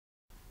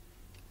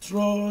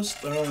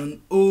trust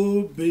and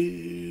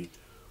obey,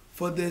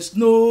 for there's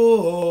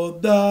no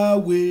other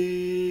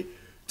way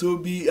to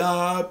be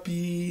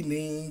happy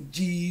in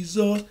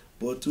Jesus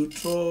but to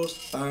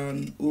trust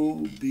and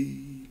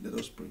obey. Let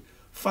us pray.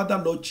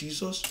 Father, Lord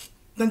Jesus,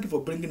 thank you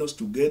for bringing us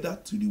together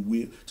to the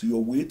way, to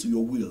your way, to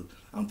your will,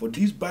 and for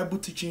this Bible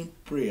teaching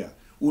prayer.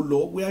 Oh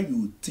Lord, where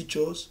you teach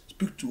us,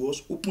 speak to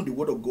us, open the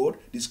word of God,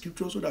 the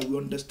scriptures, so that we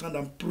understand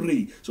and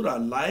pray, so that our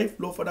life,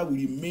 Lord Father, will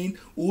remain,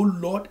 oh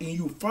Lord, in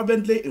you,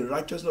 fervently in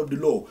righteousness of the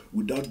law,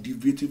 without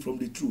deviating from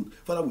the truth.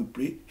 Father, we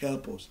pray,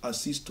 help us,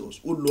 assist us,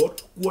 oh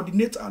Lord,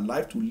 coordinate our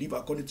life to live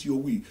according to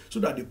your will, so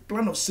that the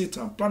plan of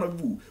Satan, plan of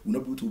evil, will not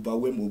be able to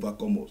overwhelm or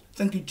overcome us.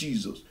 Thank you,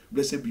 Jesus.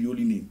 Blessed be your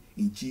holy name.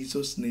 In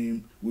Jesus'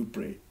 name we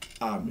pray.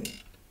 Amen.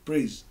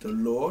 Praise the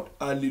Lord.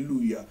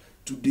 Hallelujah.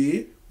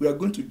 Today, we are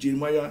going to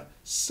Jeremiah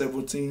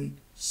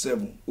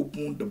 17:7.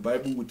 Open the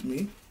Bible with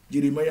me.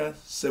 Jeremiah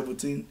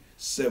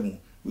 17:7.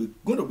 We're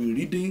going to be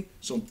reading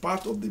some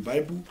part of the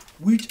Bible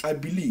which I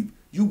believe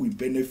you will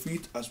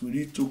benefit as we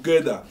read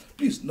together.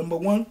 Please, number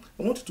one,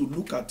 I want you to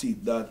look at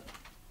it that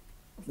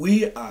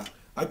we are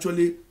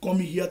actually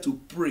coming here to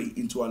pray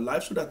into our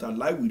life so that our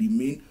life will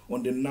remain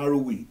on the narrow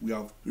way. We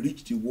have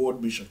reached the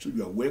world mission, so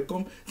you are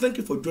welcome. Thank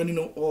you for joining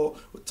us all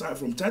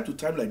from time to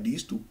time like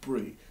this to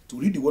pray, to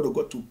read the word of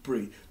God, to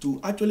pray, to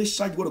actually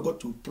search the word of God,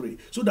 to pray,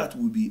 so that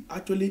we'll be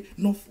actually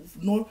not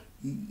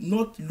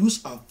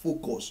lose our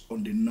focus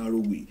on the narrow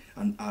way,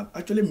 and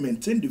actually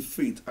maintain the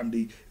faith,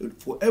 and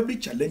for every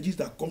challenges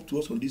that come to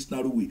us on this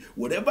narrow way,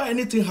 whatever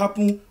anything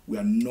happen, we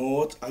are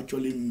not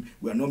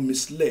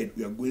misled,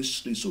 we are going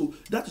straight. So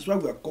that is why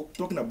we are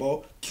talking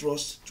about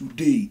trust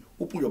today.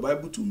 Open your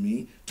Bible to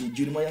me, to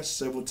Jeremiah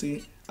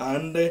 17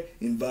 and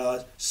in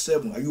verse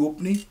 7. Are you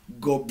opening?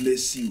 God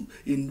bless you.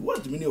 In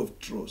what's the meaning of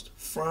trust?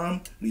 Firm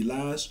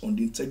reliance on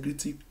the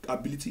integrity,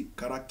 ability,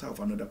 character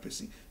of another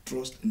person.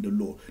 Trust in the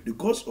Lord.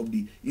 Because of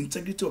the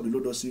integrity of the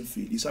Lord doesn't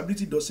fail. His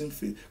ability doesn't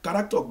fail.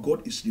 Character of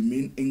God is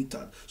remain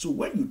intact. So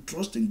when you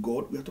trust in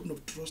God, we are talking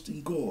of trust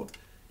in God,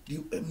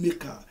 the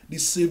maker, the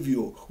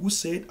savior, who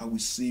said, I will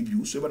save you.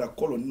 Whosoever that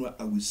call on you,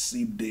 I will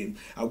save them.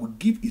 I will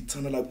give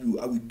eternal life to you.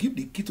 I will give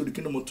the key to the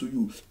kingdom unto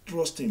you.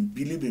 Trust him,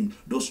 believe him.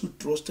 Those who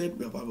trusted,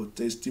 we have a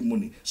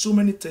testimony. So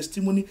many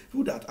testimony,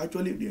 people that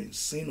actually they are in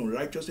sin,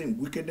 unrighteousness, in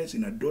wickedness,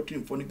 in adultery,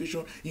 in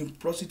fornication, in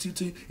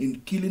prostituting, in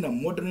killing and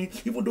murdering.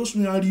 Even those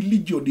who are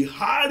religion, the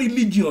high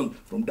religion,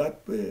 from that,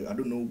 I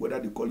don't know whether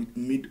they call it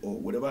mid or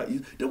whatever it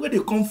is, the way they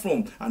come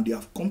from, and they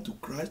have come to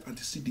Christ and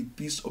to see the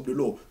peace of the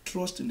Lord.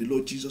 Trust in the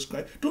Lord Jesus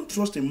Christ. Don't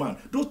trust in man.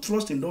 Don't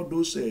trust in all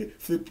those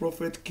fake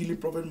prophets, killing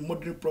prophets,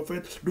 murdering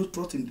prophets. Don't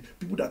trust in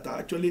people that are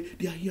actually,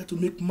 they are here to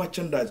make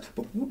merchandise,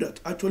 but people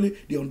that actually,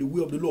 they are on the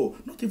way of the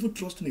Lord. Not even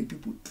trusting in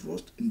people,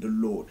 trust in the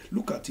Lord.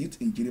 Look at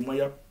it in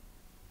Jeremiah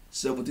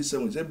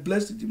 77. It says,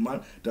 blessed is the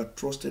man that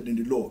trusted in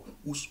the Lord,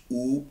 whose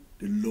hope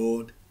the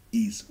Lord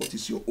is. What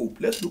is your hope?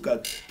 Let's look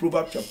at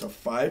Proverbs chapter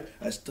 5.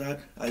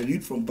 I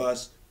read from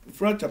verse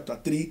chapter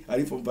 3, I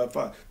read from verse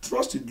 5.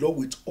 Trust in the Lord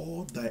with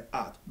all thy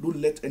heart. Don't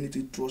let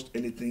anything trust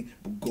anything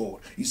but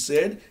God. He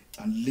said,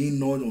 and lean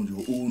not on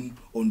your own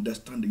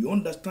understanding. Your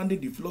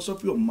understanding, the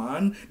philosophy of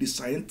man, the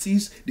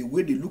scientists, the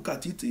way they look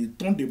at it, they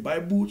turn the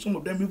Bible. Some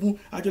of them even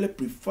actually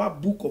prefer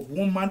book of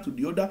one man to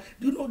the other.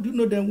 Do you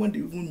know them when they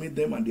even made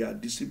them and they are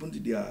disciplined,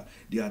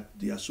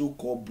 their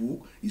so-called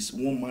book is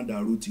one man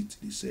that wrote it.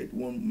 They said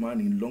one man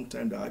in a long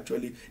time that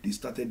actually they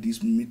started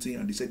this meeting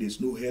and they said there's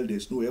no hell,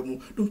 there's no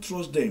heaven. Don't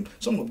trust them.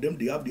 Some of them,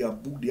 they have their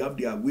book, they have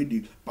their way,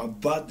 they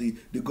pervert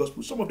the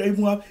gospel. Some of them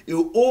even have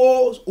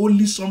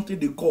only something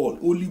they call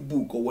holy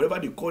book or whatever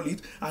they call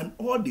it, and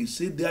all they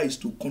say there is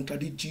to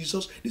contradict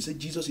Jesus. They say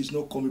Jesus is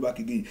not coming back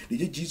again. They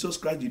say Jesus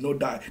Christ did not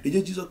die. They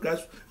say Jesus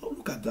Christ. Oh,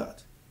 look at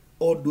that.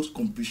 All those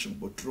confusion,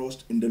 but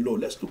trust in the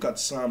Lord. Let's look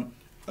at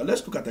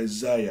let's look at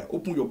Isaiah.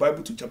 Open your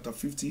Bible to chapter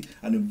 50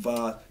 and in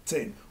verse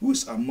 10. Who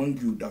is among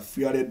you that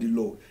feareth the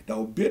Lord, that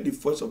obey the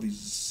voice of his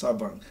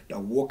servant, that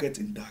walketh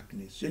in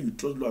darkness? Shall you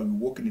trust the Lord and you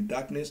walk in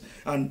darkness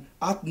and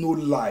hath no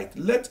light?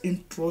 Let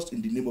him trust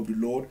in the name of the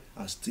Lord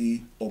and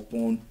stay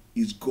upon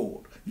his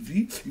God.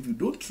 If you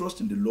don't trust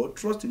in the Lord,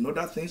 trust in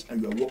other things,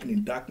 and you are walking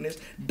in darkness,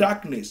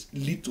 darkness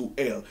lead to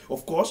hell.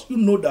 Of course, you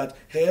know that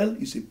hell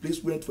is a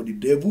place went for the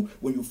devil.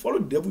 When you follow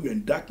the devil, you're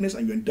in darkness,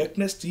 and you're in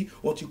darkness still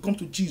until you come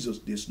to Jesus.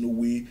 There's no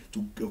way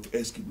to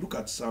escape. Look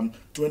at Psalm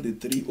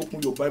 23.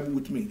 Open your Bible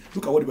with me.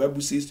 Look at what the Bible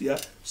says here.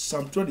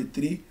 Psalm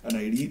 23, and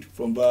I read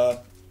from verse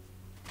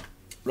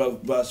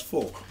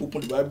 4.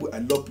 Open the Bible. I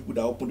love people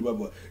that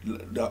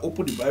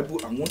open the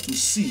Bible and want to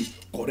see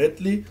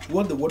correctly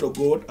what the word of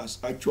God has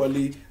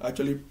actually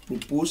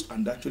proposed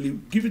and actually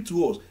give it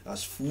to us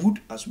as food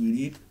as we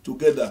read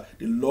together.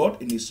 The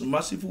Lord in his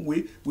merciful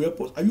way will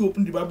help us. Are you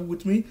opening the Bible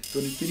with me?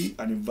 23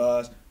 and in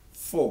verse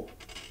 4.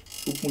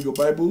 Open your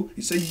Bible.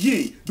 He said,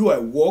 yea, though I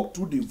walk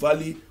through the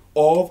valley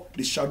of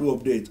the shadow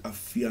of death, I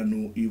fear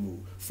no evil.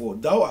 For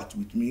thou art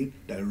with me,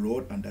 thy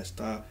rod and thy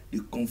staff, they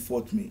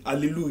comfort me.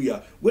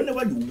 Hallelujah.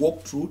 Whenever you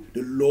walk through,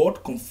 the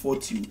Lord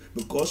comforts you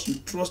because you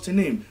trust in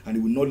him, and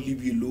he will not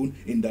leave you alone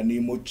in the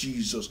name of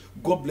Jesus.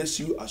 God bless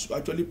you as you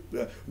actually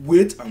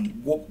wait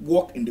and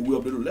walk in the way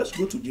of the Lord. Let's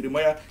go to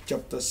Jeremiah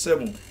chapter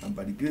 7, and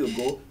by the grace of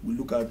God, we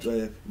look at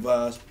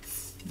verse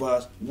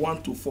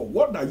 1 to 4.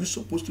 What are you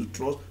supposed to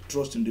trust?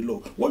 Trust in the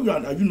Lord. What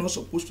are you not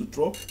supposed to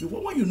trust?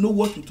 When you know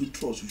what to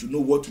trust, you should know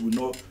what you will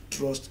not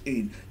trust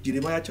in.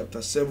 Jeremiah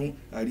chapter 7,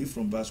 I read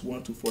from verse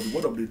 1 to 4.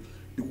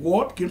 The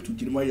word came to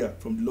Jeremiah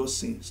from the Lord,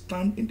 saying,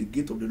 stand in the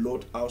gate of the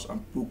Lord's house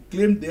and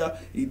proclaim there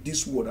in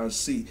this word, and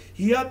say,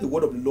 hear the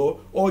word of the Lord,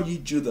 all ye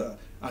Judah,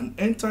 and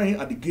enter in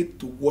at the gate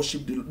to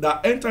worship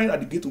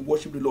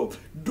the Lord.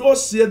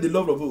 Thus saith the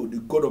Lord of hosts,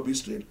 the God of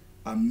Israel,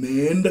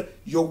 amend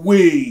your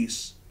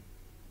ways,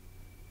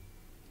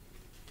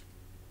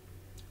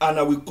 and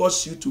I will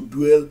cause you to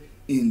dwell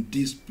in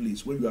this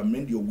place. When you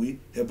amend your way,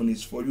 heaven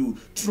is for you.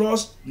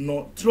 Trust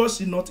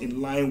ye not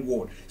in lying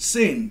word,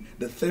 saying,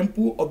 the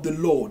temple of the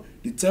Lord,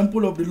 the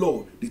temple of the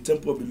Lord, the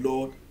temple of the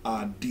Lord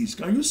are these.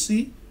 Can you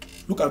see?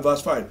 Look at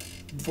verse 5.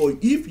 For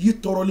if ye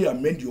thoroughly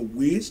amend your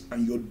ways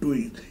and your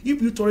doings,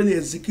 if you thoroughly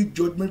execute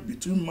judgment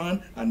between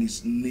man and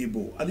his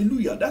neighbor.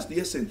 Hallelujah. That's the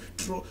essence.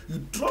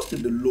 You trust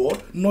in the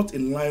Lord, not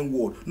in lying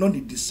word, not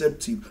in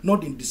deceptive,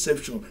 not in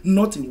deception,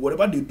 not in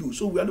whatever they do.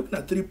 So we are looking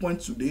at 3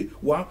 points today.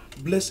 1,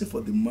 blessing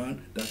for the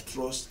man that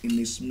trusts in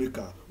his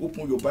maker.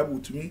 Open your Bible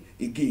to me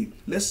again.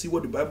 Let's see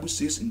what the Bible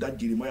says in that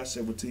Jeremiah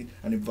 17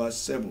 and in verse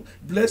 7.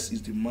 Blessed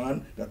is the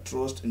man that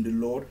trusts in the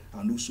Lord,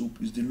 and whose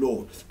hope is the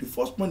Lord. The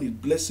first point is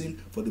blessing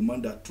for the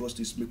man that trusts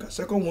his maker.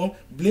 Second one,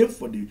 blame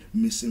for the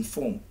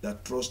misinformed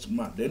that trust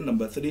man. Then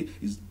number 3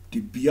 is the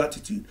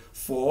beatitude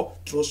for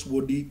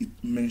trustworthy. It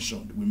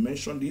mentioned. We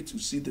mentioned it. You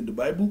see it in the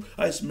Bible.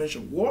 It's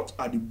mentioned. What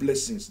are the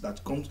blessings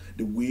that comes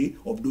the way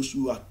of those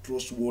who are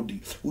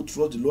trustworthy, who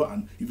trust the Lord?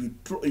 And if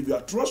you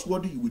are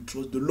trustworthy, you will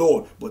trust the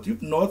Lord. But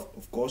if not,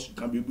 of course, you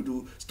can't be able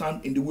to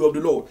stand in the way of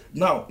the Lord.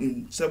 Now,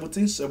 in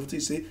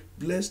 17:17, say,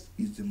 blessed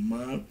is the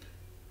man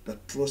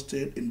that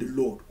trusted in the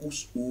Lord,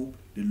 whose hope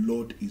the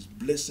Lord is.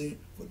 Blessing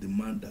for the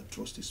man that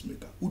trusts his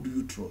maker. Who do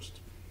you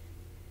trust?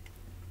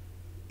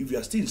 If you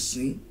are still in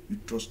sin, you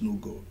trust no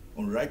God.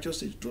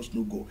 Unrighteousness, you trust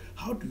no God.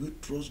 How do you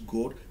trust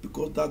God?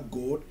 Because that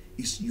God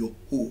is your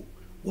hope.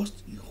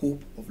 What's the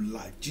hope of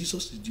life?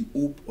 Jesus is the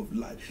hope of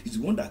life. He's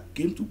the one that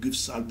came to give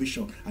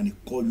salvation, and he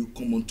called you,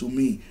 come unto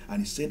me,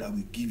 and he said, I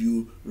will give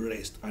you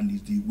rest. And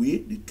it's the way,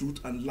 the truth,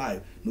 and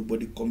life.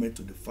 Nobody cometh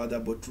to the Father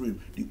but through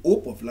him. The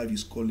hope of life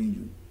is calling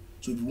you.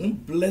 So if you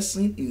want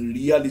blessing in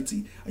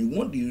reality, and you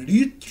want the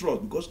real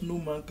trust, because no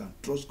man can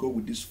trust God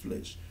with this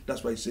flesh.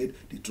 That's why he said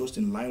the trust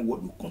in lying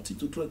word, you continue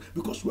to trust,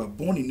 because we are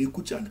born in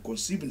iniquity and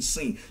conceived in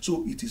sin.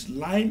 So it is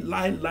lying,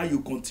 you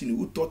continue.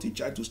 Who taught a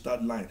child to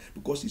start lying?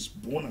 Because he's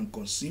born and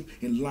conceived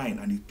in lying,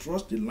 and he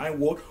trusts the lying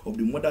word of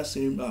the mother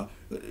saying,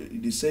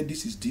 they said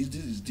this is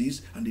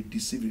this, and they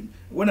deceive him.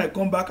 When I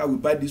come back, I will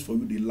buy this for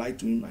you. They lie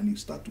to him, and he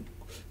start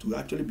to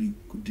actually be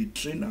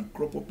trained and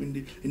crop up in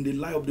the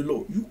lie of the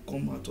Lord. You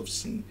come out of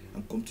sin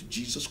and come to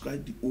Jesus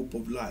Christ, the hope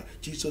of life.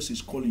 Jesus is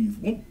calling you. If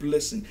you want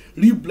blessing,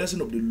 real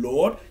blessing of the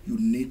Lord, you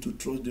need to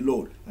trust the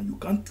Lord. And you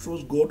can't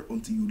trust God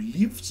until you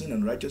leave sin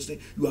and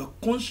righteousness. You are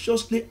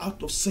consciously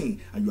out of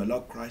sin, and you allow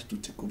Christ to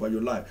take over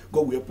your life.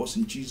 God will help us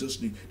in Jesus'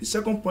 name. The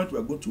second point we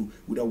are going to,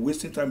 without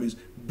wasting time, is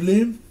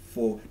blame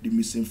for the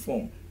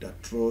misinformed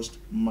that trust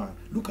man.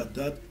 Look at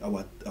that,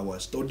 our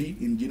study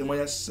in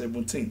Jeremiah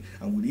 17,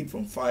 and we read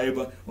from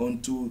 5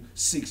 unto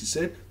 6. He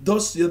said,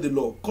 thus saith the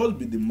Lord, cursed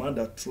be the man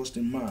that trust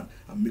in man,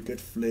 and maketh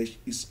flesh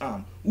his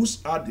arm,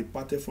 whose heart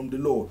departed from the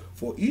Lord,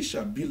 for he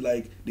shall be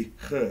like the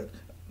herd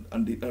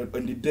and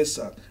the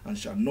desert, and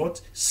shall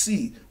not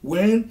see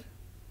when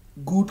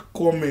good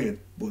cometh,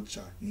 but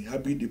shall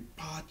inhabit the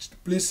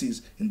parched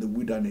places in the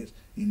wilderness,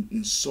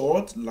 in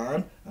salt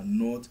land, and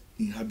not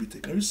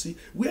inhabited. Can you see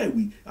where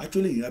we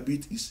actually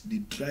inhabit is the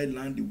dry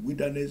land, the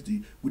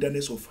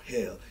wilderness of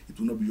hell? It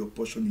will not be your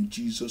portion in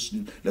Jesus'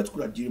 name. Let's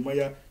go to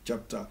Jeremiah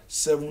chapter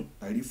 7.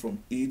 I read from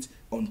 8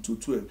 unto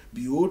 12.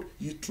 Behold,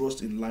 ye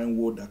trust in lying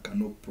word that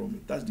cannot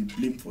promise. That's the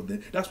blame for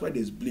them. That's why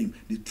there's blame.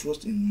 They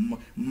trust in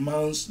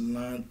man's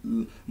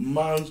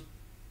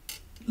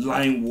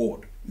lying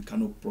word. You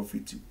cannot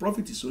profit you.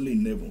 Profit is only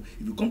in heaven.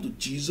 If you come to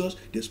Jesus,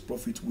 there's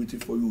profit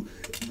waiting for you.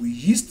 Will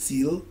ye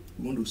steal?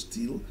 You want to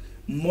steal?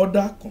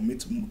 Murder,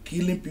 commit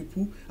killing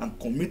people, and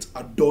commit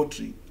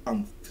adultery,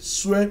 and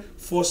swear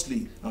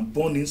falsely, and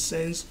burn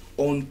incense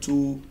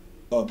unto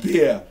Baal,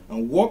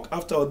 and walk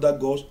after other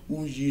gods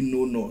whom ye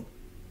know not,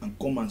 and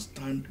come and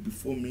stand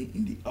before me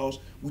in the house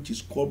which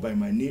is called by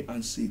my name,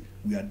 and say,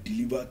 we are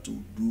delivered to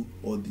do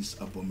all this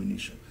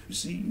abomination. You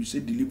see, you say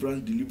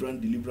deliverance.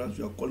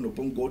 You are calling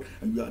upon God,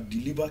 and you are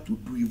delivered to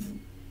do evil.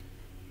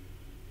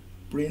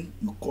 Praying,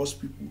 you curse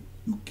people,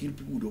 you kill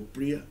people with your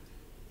prayer.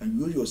 and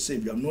you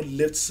yourself, you have not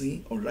left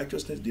sin,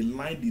 unrighteousness, the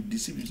line, the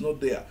deceit is not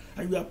there,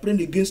 and you are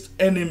praying against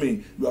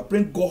enemy, you are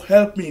praying, God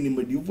help me in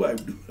the evil I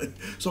do.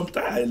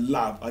 Sometimes I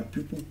laugh at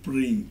people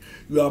praying.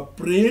 You are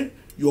praying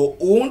your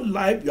own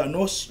life, you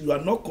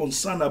are not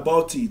concerned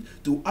about it,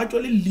 to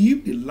actually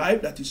live the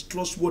life that is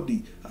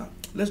trustworthy.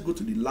 Let's go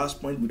to the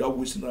last point without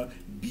wasting our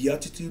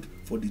beatitude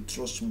for the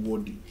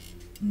trustworthy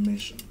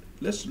mentioned.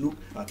 Let's look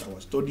at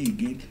our study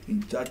again in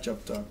that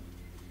chapter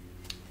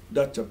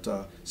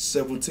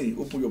 17.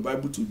 Open your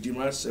Bible to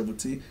Jeremiah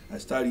 17. I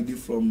start reading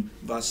from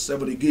verse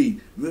 7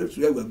 again. Where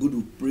we are going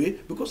to pray,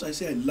 because I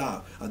say I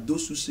laugh at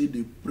those who say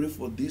they pray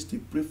for this, they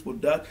pray for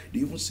that.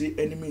 They even say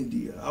enemy in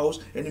the house,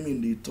 enemy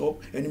in the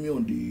top, enemy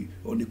on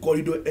the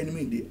corridor,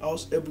 enemy in the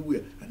house,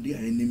 everywhere, and they are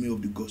enemy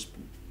of the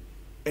gospel,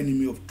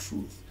 enemy of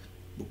truth.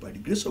 But by the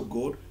grace of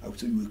God, I will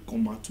say you will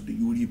come out today.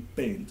 You will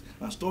repent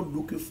and start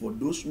looking for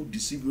those who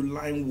deceive you,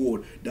 lying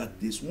word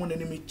that there's one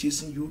enemy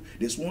chasing you,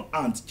 there's one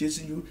ant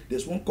chasing you,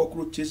 there's one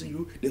cockroach chasing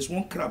you, there's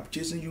one crab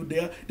chasing you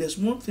there, there's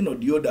one thing or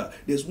the other,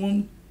 there's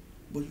one.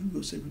 But you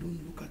yourself, you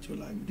don't look at your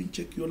life, you didn't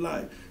check your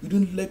life, you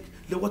don't let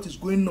what is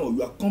going on.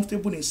 You are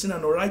comfortable in sin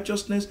and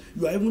unrighteousness.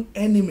 You are even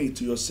enemy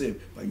to yourself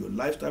by your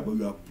lifestyle, by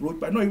your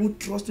approach, by not even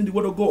trusting the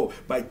word of God,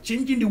 by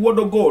changing the word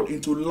of God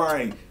into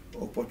lying.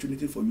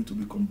 Opportunity for you to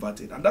be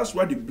converted, and that's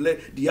why the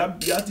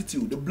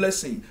beatitude, the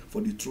blessing for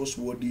the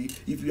trustworthy.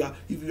 If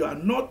you are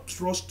not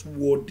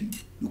trustworthy,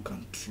 you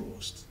can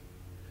trust.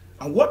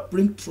 And what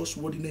brings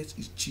trustworthiness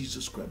is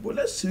Jesus Christ. But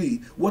let's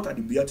see what are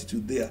the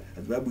beatitude there.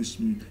 The Bible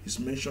is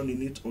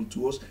mentioning it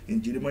unto us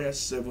in Jeremiah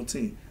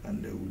 17,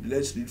 and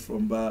let's read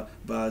from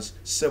verse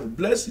 7.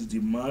 Blessed is the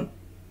man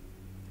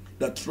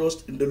that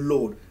trusts in the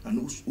Lord, and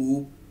whose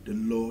hope the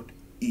Lord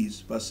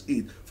is. Verse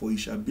 8, for he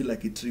shall be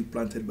like a tree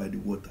planted by the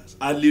waters.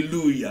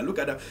 Hallelujah. Look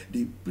at that.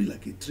 They be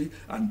like a tree,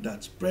 and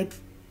that spread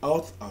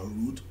out a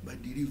root by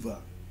the river,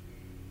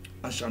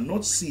 and shall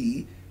not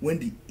see when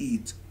the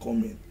heat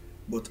cometh,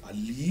 but a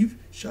leaf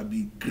shall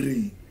be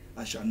green,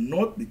 and shall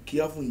not be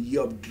careful in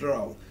year of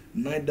drought,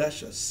 neither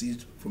shall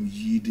cease from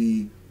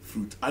yielding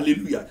fruit.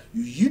 Hallelujah.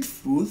 You yield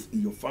fruit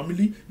in your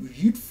family, you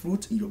yield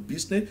fruit in your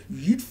business, you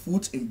yield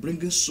fruit in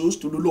bringing souls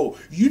to the Lord.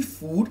 You yield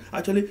fruit,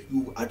 you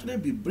will actually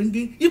be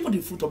bringing even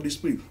the fruit of the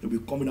Spirit. It will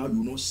be coming out, you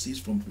will not cease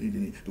from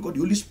bringing it, because the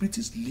Holy Spirit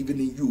is living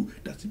in you.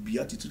 That's the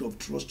beatitude of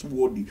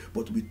trustworthy.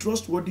 But to be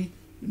trustworthy,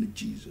 you need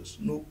Jesus.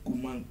 No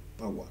human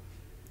power.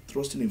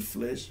 Trusting in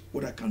flesh,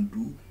 what I can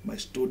do, my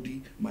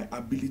study, my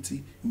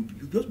ability,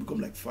 you just become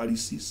like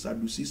Pharisees,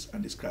 Sadducees,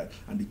 and the scribes,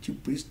 and the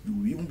chief priests. You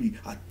will even be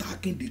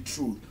attacking the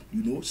truth.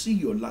 See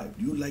your life.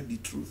 Do you like the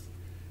truth?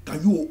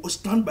 Can you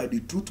stand by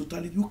the truth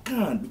totally? You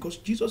can't, because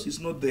Jesus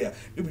is not there.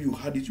 Maybe you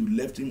had it, you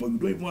left him, or you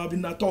don't even have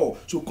him at all.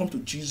 So come to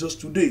Jesus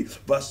today.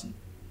 Verse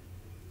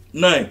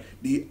 9.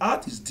 The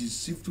heart is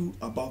deceitful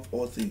above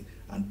all things,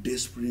 and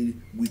desperately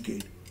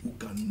wicked. Who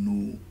can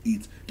know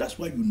it? That's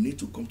why you need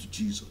to come to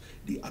Jesus.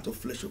 The heart of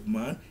flesh of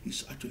man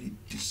is actually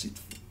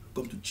deceitful.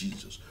 Come to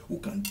Jesus, who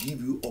can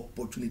give you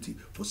opportunity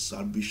for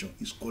salvation.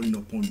 He's calling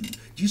upon you.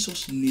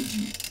 Jesus needs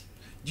you.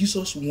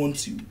 Jesus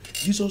wants you.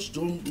 Jesus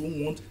don't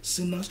want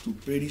sinners to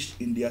perish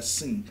in their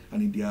sin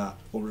and in their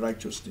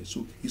unrighteousness.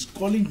 So he's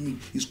calling me.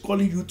 He's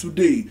calling you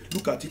today.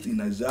 Look at it in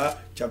Isaiah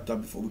chapter,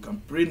 before we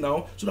can pray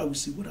now, so that we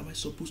see what am I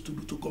supposed to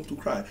do to come to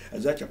Christ.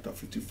 Isaiah chapter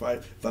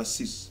 55 verse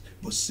 6.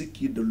 But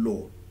seek ye the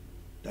Lord,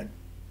 that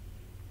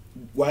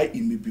why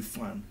he may be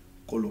found,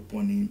 call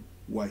upon him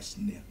while it's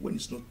near. When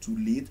it's not too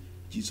late,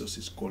 Jesus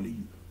is calling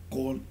you.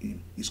 Call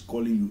him. He's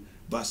calling you.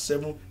 Verse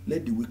 7,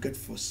 let the wicked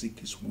forsake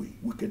his way,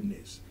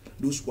 wickedness.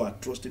 Those who are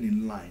trusting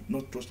in lying,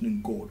 not trusting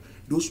in God.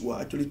 Those who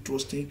are actually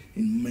trusting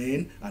in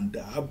men and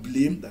have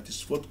blame that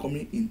is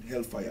forthcoming in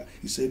hellfire.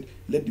 He said,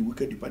 let the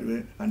wicked depart,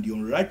 and the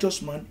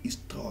unrighteous man is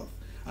tough,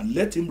 and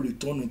let him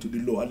return unto the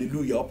Lord.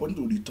 Hallelujah. Upon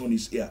to return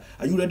his ear.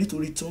 Are you ready to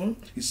return?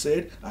 He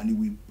said, and he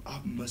will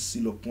have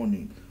mercy upon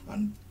him,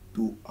 and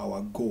to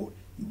our God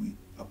he will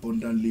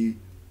abundantly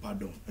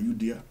pardon. Are you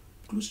there?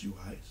 Close your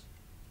eyes.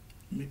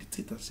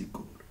 Meditate and say,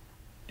 God,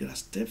 there are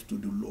steps to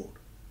the Lord,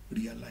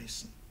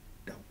 realizing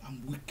that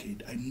I'm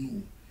wicked. I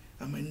know.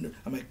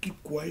 I might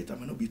keep quiet. I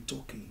might not be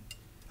talking.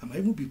 I might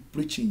even be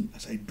preaching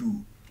as I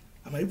do.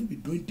 I might even be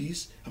doing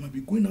this. I might be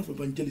going out for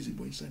evangelism,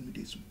 but inside me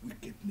there's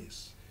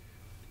wickedness,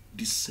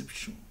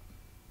 deception,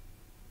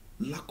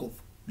 lack of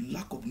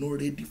not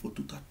ready for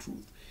total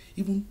truth.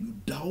 Even you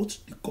doubt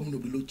the coming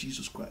of the Lord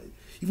Jesus Christ.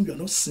 Even you are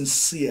not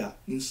sincere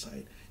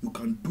inside. You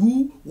can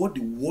do what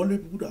the worldly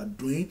people are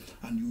doing,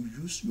 and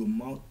you use your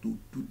mouth to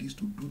do this,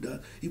 to do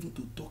that, even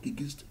to talk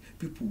against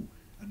people.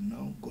 And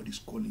now God is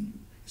calling you.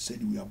 He said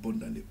he will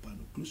abundantly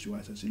pardon. Close your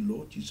eyes and say,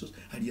 Lord Jesus,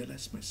 I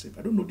realize myself.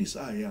 I don't know this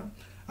I am.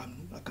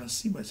 I can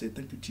see myself.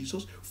 Thank you,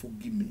 Jesus.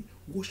 Forgive me.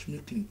 Wash me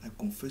clean. I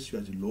confess you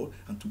as the Lord,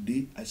 and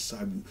today I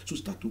serve you. So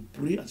start to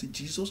pray and say,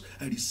 Jesus,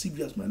 I receive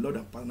you as my Lord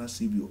and personal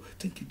Savior.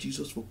 Thank you,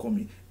 Jesus, for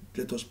coming.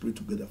 Let us pray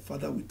together.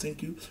 Father, we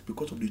thank you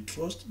because of the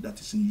trust that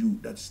is in you,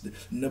 that is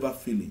never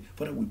failing.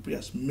 Father, we pray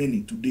as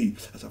many today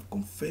as have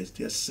confessed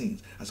their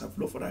sins, as have,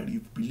 Lord, Father,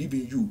 believe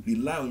in you,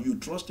 rely on you,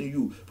 trust in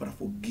you. Father,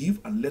 forgive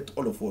and let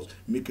all of us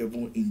make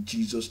heaven in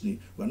Jesus' name.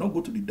 We are not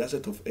going to the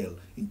desert of hell.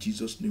 In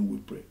Jesus' name we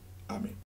pray. Amen.